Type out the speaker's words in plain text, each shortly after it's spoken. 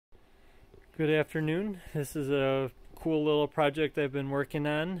Good afternoon. This is a cool little project I've been working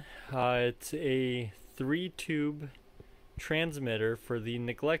on. It's a 3-tube transmitter for the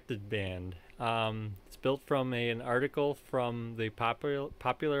neglected band. It's built from an article from the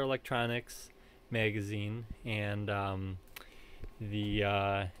Popular Electronics magazine, and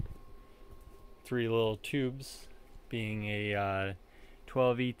the three little tubes being a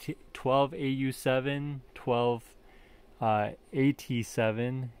 12 AU7, 12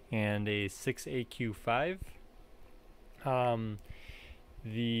 AT7, and a 6AQ5.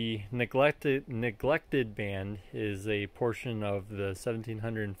 The neglected band is a portion of the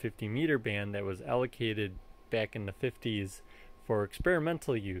 1750 meter band that was allocated back in the 50s for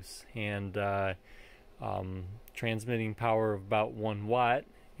experimental use, and transmitting power of about 1 watt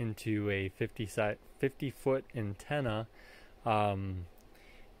into a 50-foot antenna,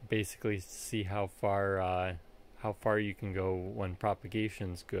 basically to see how far you can go when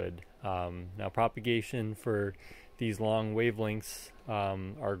propagation's good. Now, propagation for these long wavelengths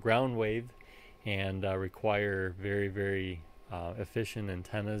are ground wave and require very, very efficient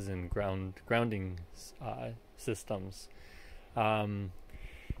antennas and grounding systems.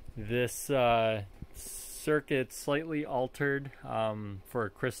 This circuit slightly altered for a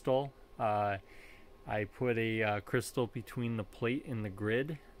crystal. I put a crystal between the plate and the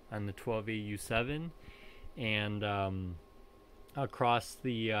grid on the 12AU7, and across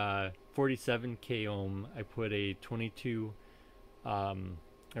the 47k ohm I put a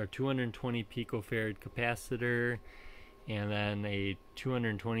 220 picofarad capacitor, and then a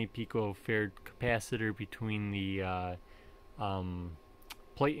 220 picofarad capacitor between the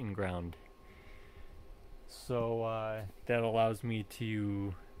plate and ground. So that allows me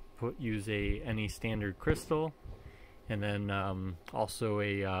to use any standard crystal, and then also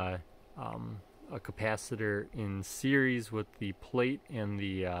a capacitor in series with the plate and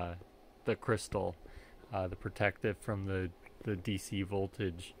the crystal, the protective from the DC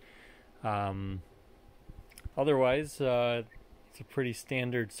voltage. Otherwise, it's a pretty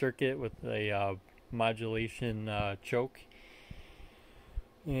standard circuit with a modulation choke,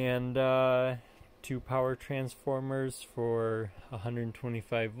 and 2 power transformers for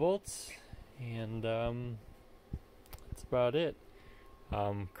 125 volts, and that's about it.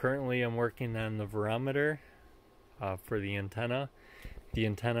 Currently I'm working on the barometer for the antenna. The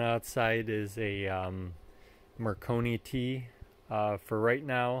antenna outside is a Marconi T for right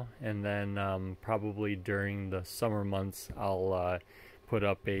now, and then probably during the summer months I'll put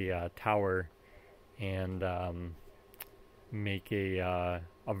up a tower and make a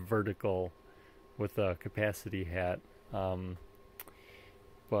vertical with a capacity hat. But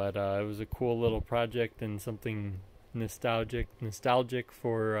it was a cool little project and something nostalgic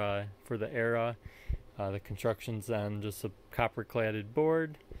for the era. The construction's on just a copper-cladded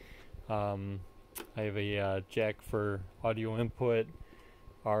board. I have a jack for audio input,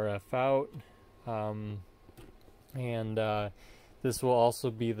 RF out, and this will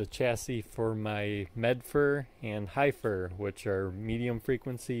also be the chassis for my Medfer and Hifer, which are medium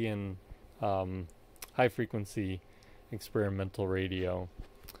frequency and high frequency experimental radio.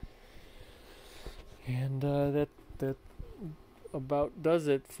 And that about does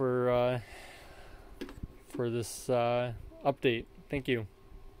it for this update. Thank you.